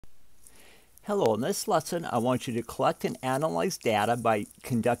Hello, in this lesson I want you to collect and analyze data by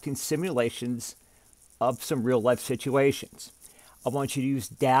conducting simulations of some real-life situations. I want you to use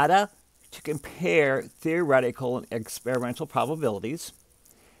data to compare theoretical and experimental probabilities.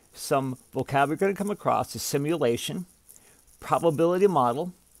 Some vocabulary you're going to come across is simulation, probability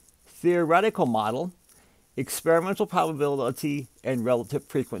model, theoretical model, experimental probability, and relative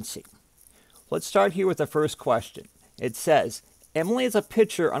frequency. Let's start here with the first question. It says, Emily is a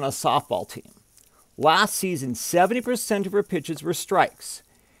pitcher on a softball team. Last season, 70% of her pitches were strikes.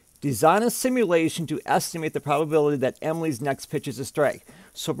 Design a simulation to estimate the probability that Emily's next pitch is a strike.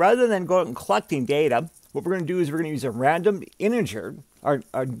 So rather than going and collecting data, what we're going to do is we're going to use a random integer, or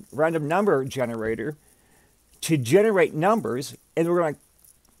a random number generator, to generate numbers, and we're going to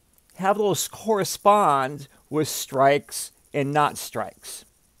have those correspond with strikes and not strikes.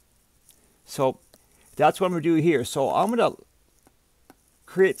 So that's what I'm going to do here. So I'm going to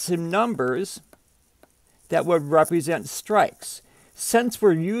create some numbers that would represent strikes. Since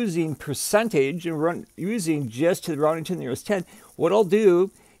we're using percentage and we're using just to the rounding to the nearest 10, what I'll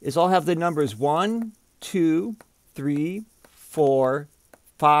do is I'll have the numbers 1, 2, 3, 4,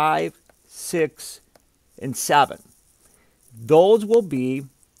 5, 6, and 7. Those will be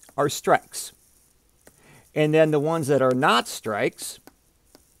our strikes. And then the ones that are not strikes,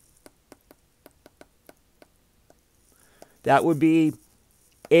 that would be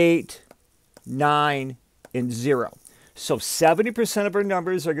 8, 9, and 0. So 70% of our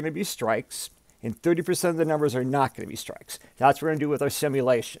numbers are going to be strikes, and 30% of the numbers are not going to be strikes. That's what we're going to do with our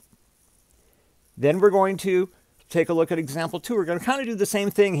simulation. Then we're going to take a look at example 2. We're going to kind of do the same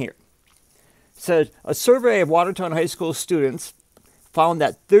thing here. It says, a survey of Watertown High School students found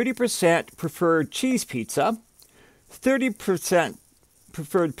that 30% preferred cheese pizza, 30%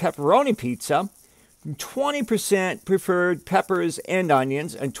 preferred pepperoni pizza, 20% preferred peppers and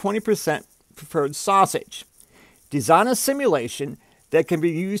onions, and 20% preferred sausage. Design a simulation that can be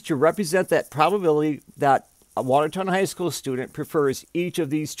used to represent that probability that a Watertown High School student prefers each of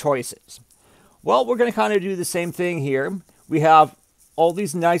these choices. Well, we're going to kind of do the same thing here. We have all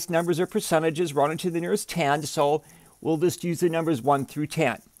these nice numbers or percentages running to the nearest 10, so we'll just use the numbers 1 through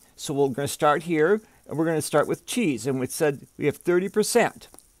 10. So we're going to start here, and we're going to start with cheese, and we said we have 30%.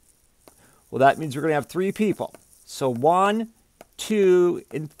 Well, that means we're going to have 3 people. So 1, 2,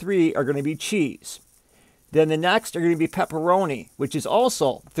 and 3 are going to be cheese. Then the next are going to be pepperoni, which is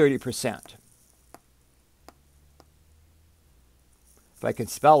also 30%. If I can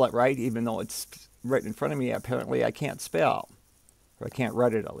spell it right, even though it's right in front of me, apparently I can't spell. Or I can't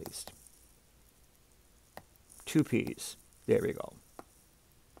write it at least. 2 P's. There we go.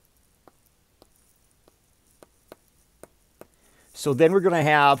 So then we're going to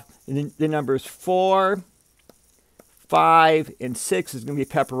have the numbers 4, 5, and 6 is going to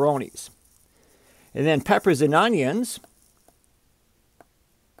be pepperonis. And then peppers and onions,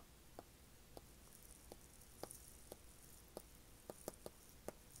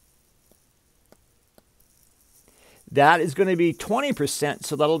 that is going to be 20%,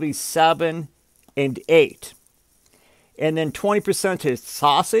 so that'll be 7 and 8. And then 20% is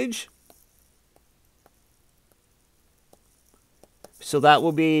sausage, so that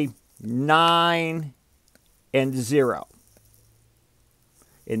will be 9 and 0.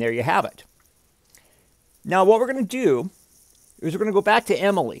 And there you have it. Now what we're going to do is we're going to go back to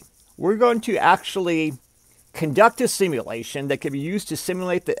Emily. We're going to actually conduct a simulation that can be used to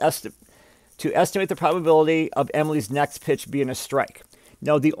simulate to estimate the probability of Emily's next pitch being a strike.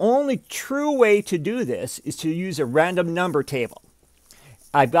 Now the only true way to do this is to use a random number table.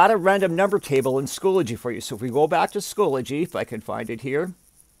 I've got a random number table in Schoology for you. So if we go back to Schoology, if I can find it here.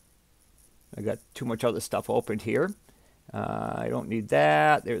 I got too much other stuff opened here. I don't need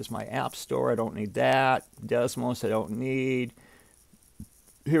that. There's my App Store. I don't need that. Desmos, I don't need.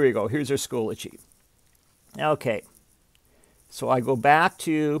 Here we go. Here's our Schoology. Okay. So I go back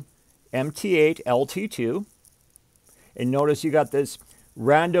to MT8 LT2. And notice you got this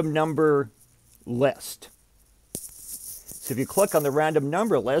random number list. So if you click on the random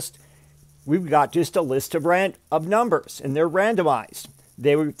number list, we've got just a list of numbers, and they're randomized.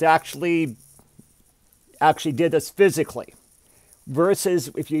 They were actually did this physically.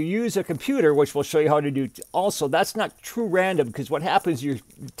 Versus if you use a computer, which we'll show you how to do also, that's not true random, because what happens, you're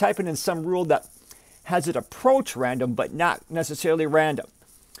typing in some rule that has it approach random, but not necessarily random.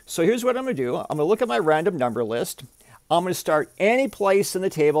 So here's what I'm going to do. I'm going to look at my random number list. I'm going to start any place in the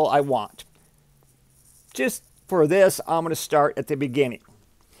table I want. Just for this, I'm going to start at the beginning.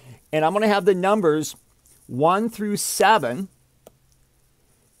 And I'm going to have the numbers 1 through 7.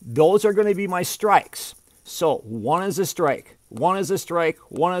 Those are going to be my strikes. So 1 is a strike, 1 is a strike,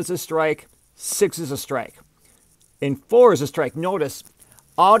 1 is a strike, 6 is a strike, and 4 is a strike. Notice,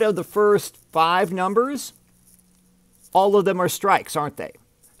 out of the first 5 numbers, all of them are strikes, aren't they?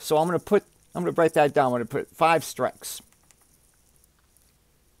 So I'm going to write that down. I'm going to put 5 strikes.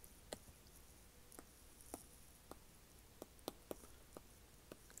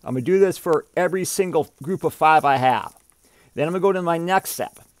 I'm going to do this for every single group of 5 I have. Then I'm going to go to my next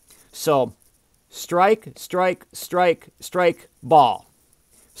step. So strike, strike, strike, strike, ball.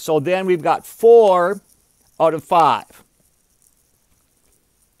 So then we've got 4 out of 5.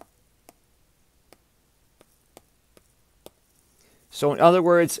 So in other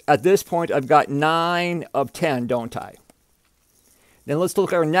words, at this point, I've got 9 of 10, don't I? Then let's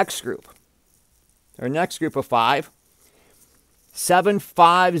look at our next group. Our next group of 5. 7,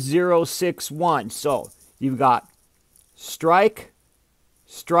 5, 0, 6, 1. So you've got strike,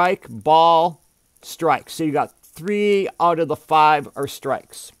 strike, ball, strike. So you got 3 out of the 5 are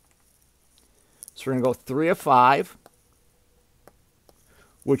strikes. So we're going to go 3 of 5,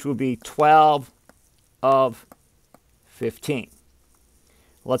 which will be 12 of 15.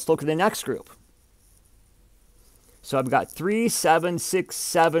 Let's look at the next group. So I've got 3, 7, 6,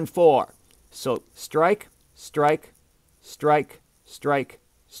 7, 4. So strike, strike, strike, strike,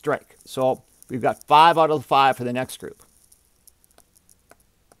 strike. So we've got 5 out of the 5 for the next group,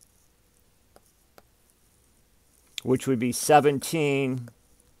 which would be 17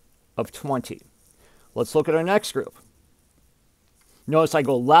 of 20. Let's look at our next group. Notice I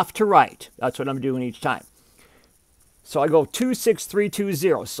go left to right. That's what I'm doing each time. So I go 2, 6, 3, 2,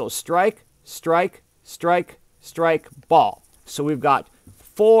 0. So strike, strike, strike, strike, ball. So we've got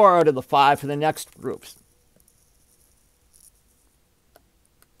 4 out of the 5 for the next groups.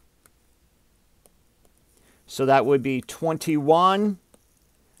 So that would be 21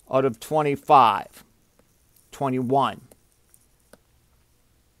 out of 25. 21.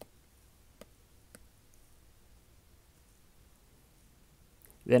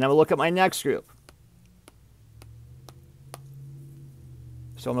 Then I'm going to look at my next group.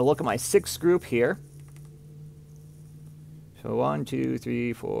 So I'm going to look at my 6th group here. So 1, 2,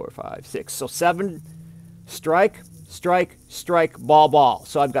 3, 4, 5, 6. So 7, strike, strike, strike, ball, ball.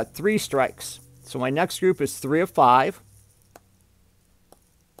 So I've got 3 strikes. So my next group is 3 of 5,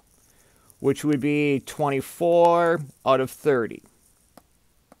 which would be 24 out of 30.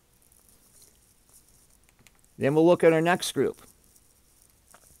 Then we'll look at our next group.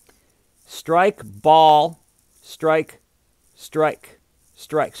 Strike, ball, strike, strike,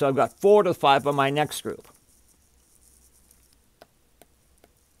 strike. So I've got 4 to 5 on my next group.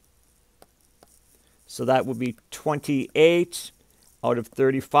 So that would be 28 out of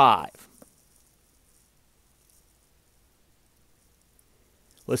 35.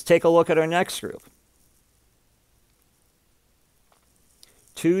 Let's take a look at our next group.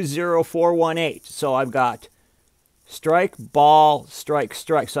 20418. So I've got strike, ball, strike,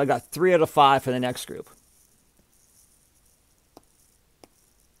 strike. So I got 3 out of 5 for the next group.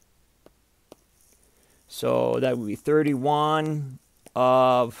 So that would be 31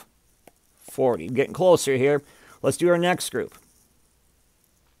 of 40. Getting closer here. Let's do our next group.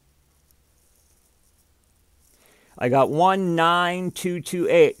 I got 1, 9, 2, 2,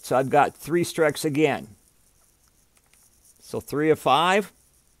 8. So I've got 3 strikes again. So 3 of 5,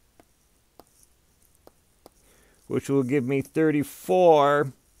 which will give me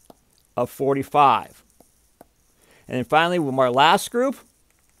 34 of 45. And then finally, with my last group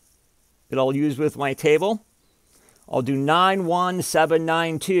that I'll use with my table, I'll do 9, 1, 7,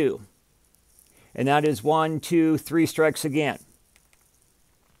 9, 2. And that is 1, 2, 3 strikes again.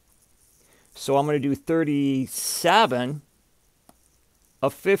 So I'm going to do 37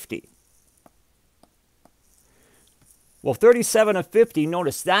 of 50. Well, 37 of 50,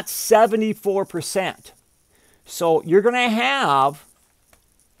 notice that's 74%. So you're going to have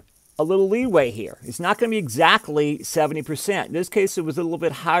a little leeway here. It's not going to be exactly 70%. In this case, it was a little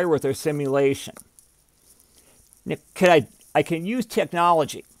bit higher with our simulation. Now, I can use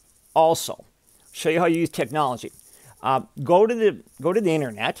technology also. Show you how you use technology. Go to the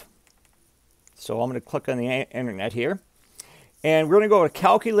internet. So I'm going to click on the internet here. And we're going to go to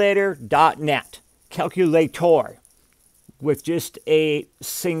calculator.net. Calculator. With just a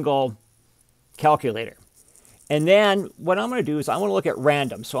single calculator. And then what I'm going to do is I want to look at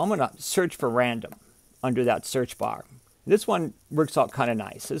random. So I'm going to search for random under that search bar. This one works out kind of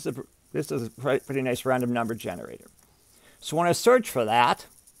nice. This is a pretty nice random number generator. So when I search for that,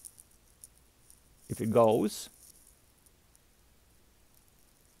 if it goes,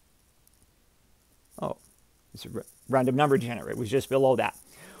 oh, it's a random number generator. It was just below that.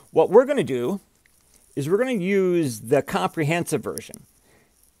 What we're going to do is we're going to use the comprehensive version.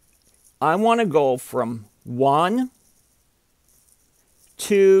 I want to go from 1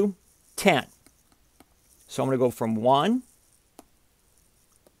 to 10. So I'm going to go from 1,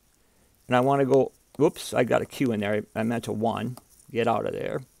 and I want to go, whoops, I got a Q in there. I meant a 1. Get out of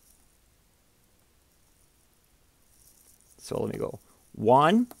there. So let me go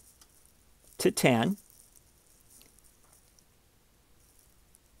 1 to 10.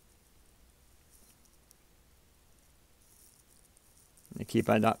 I keep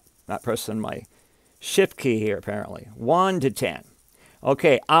on not pressing my shift key here, apparently. 1 to 10.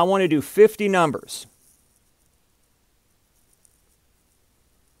 Okay, I want to do 50 numbers.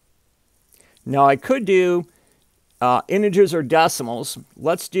 Now, I could do integers or decimals.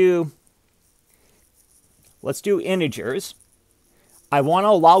 Let's do integers. I want to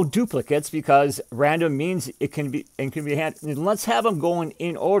allow duplicates because random means it can be handled. And let's have them going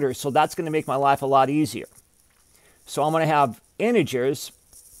in order, so that's going to make my life a lot easier. So I'm going to have integers.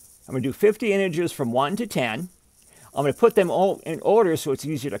 I'm going to do 50 integers from 1 to 10. I'm going to put them all in order so it's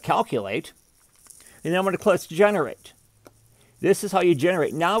easier to calculate. And then I'm going to click generate. This is how you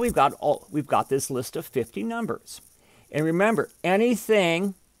generate. Now we've got this list of 50 numbers. And remember,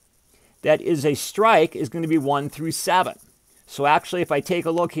 anything that is a strike is going to be 1 through 7. So actually, if I take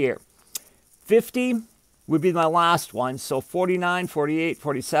a look here, 50 would be my last one. So 49, 48,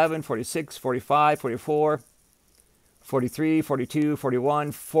 47, 46, 45, 44, 43, 42,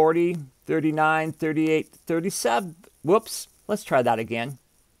 41, 40, 39, 38, 37. Whoops, let's try that again.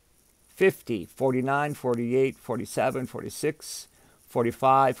 50, 49, 48, 47, 46,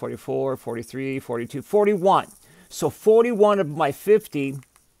 45, 44, 43, 42, 41. So 41 of my 50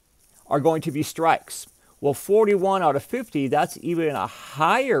 are going to be strikes. Well, 41 out of 50, that's even a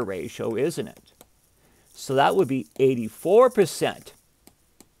higher ratio, isn't it? So that would be 84%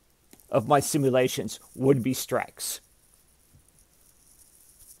 of my simulations would be strikes.